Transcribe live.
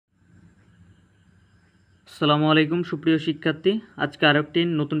আসসালামু আলাইকুম সুপ্রিয় শিক্ষার্থী। আজকে আরেকটি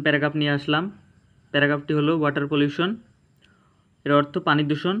নতুন প্যারাগ্রাফ নিয়ে আসলাম। প্যারাগ্রাফটি হলো ওয়াটার পলিউশন, এর অর্থ পানি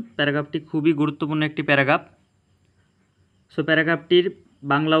দূষণ। প্যারাগ্রাফটি খুবই গুরুত্বপূর্ণ একটি প্যারাগ্রাফ। প্যারাগ্রাফটির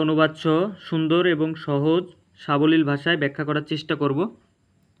বাংলা অনুবাদ সহ সুন্দর এবং সহজ সাবলীল ভাষায় ব্যাখ্যা করার চেষ্টা করব।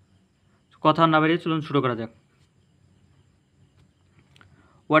 কথা না বাড়িয়ে চলুন শুরু করা যাক।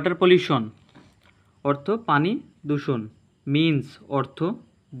 ওয়াটার পলিউশন অর্থ পানি দূষণ। মিন্স অর্থ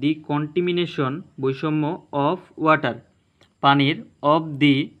দি কন্টিমিনেশন বৈষম্য অফ ওয়াটার পানির, অফ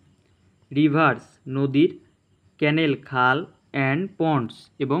দি রিভার্স নদীর, ক্যানেল খাল, অ্যান্ড পন্ডস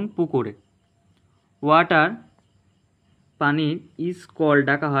এবং পুকুরে। ওয়াটার পানি ইজ কল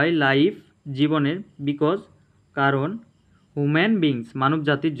ডাকা হয় লাইফ জীবনের, বিকজ কারণ, হিউম্যান বিংস মানব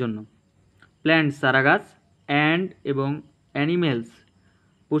জাতির জন্য, প্ল্যান্টস চারাগাছ, অ্যান্ড এবং অ্যানিমেলস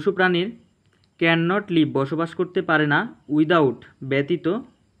পশু প্রাণীর, ক্যান নট লিভ বসবাস করতে পারে না, উইদাউট ব্যতীত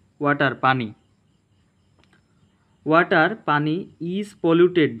ওয়াটার পানি। ওয়াটার পানি ইজ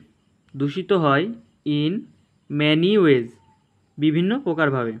পলিউটেড দূষিত হয়, ইন ম্যানি ওয়েজ বিভিন্ন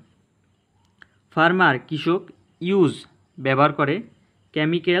প্রকারভাবে। ফার্মার কৃষক, ইউজ ব্যবহার করে,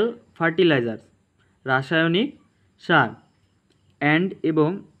 কেমিক্যাল ফার্টিলাইজার রাসায়নিক সার, অ্যান্ড এবং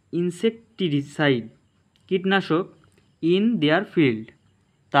ইনসেকটিসাইড কীটনাশক, ইন দেয়ার ফিল্ড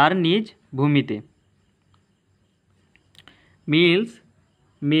তার নিজ ভূমিতে। মিলস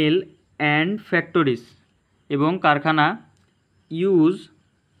মিল অ্যান্ড ফ্যাক্টরিজ এবং কারখানা, ইউজ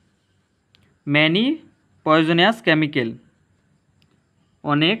ম্যানি পয়জনিয়াস কেমিক্যাল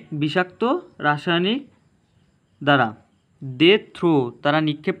অনেক বিষাক্ত রাসায়নিক দ্বারা, দে থ্রো তারা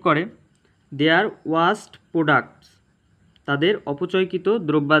নিক্ষেপ করে, দেয়ার ওয়াস্ট প্রোডাক্টস তাদের অপচয়কৃত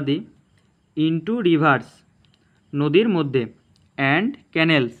দ্রব্যাদি, ইনটু রিভার্স নদীর মধ্যে, অ্যান্ড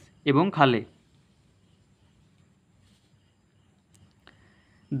ক্যানেলস এবং খালে।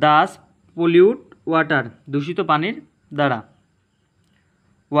 দাস পলিউট ওয়াটার দূষিত পানির দ্বারা।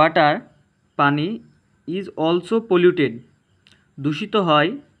 ওয়াটার পানি ইজ অলসো পলিউটেড দূষিত হয়,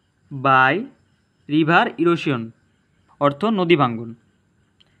 বাই রিভার ইরোশন অর্থ নদী ভাঙ্গন,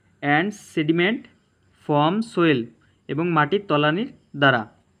 অ্যান্ড সেডিমেন্ট ফ্রম সোয়েল এবং মাটির তলানির দ্বারা।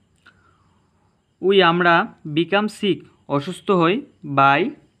 উই আমরা বিকাম সিক অসুস্থ হই, বাই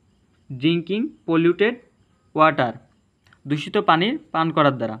ড্রিঙ্কিং পলিউটেড ওয়াটার দূষিত পানির পান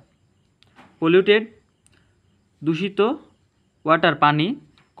করার দ্বারা। পলিউটেড দূষিত ওয়াটার পানি,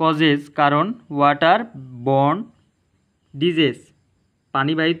 কজেস কারণ, ওয়াটার বর্ন ডিজিজ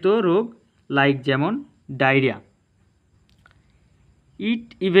পানিবাহিত রোগ, লাইক যেমন ডায়রিয়া। ইট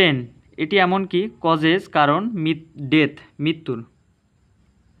ইভেন এটি এমনকি, কজেস কারণ, ডেথ মৃত্যুর।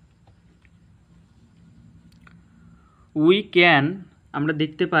 উই ক্যান আমরা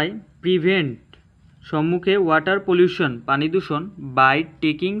দেখতে পাই, প্রিভেন্ট সম্মুখে ওয়াটার পলিউশন পানি দূষণ, বাই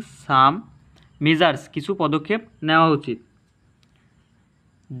টেকিং সাম মেজার্স কিছু পদক্ষেপ নেওয়া উচিত।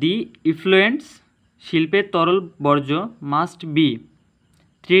 দি ইফ্লুয়েন্টস শিল্পের তরল বর্জ্য, মাস্ট বি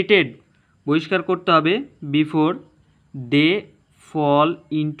ট্রিটেড বহিষ্কার করতে হবে, before they fall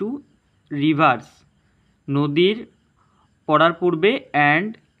into reverse নদীর পড়ার পূর্বে,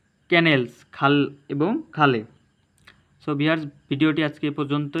 অ্যান্ড ক্যানেলস খাল এবং খালে। সো ভিউয়ার্স, ভিডিওটি আজকে এ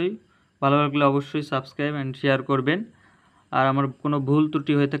পর্যন্তই। ভালো লাগলে অবশ্যই সাবস্ক্রাইব অ্যান্ড শেয়ার করবেন, আর আমার কোনো ভুল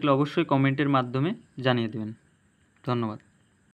ত্রুটি হয়ে থাকলে অবশ্যই কমেন্টের মাধ্যমে জানিয়ে দেবেন। ধন্যবাদ।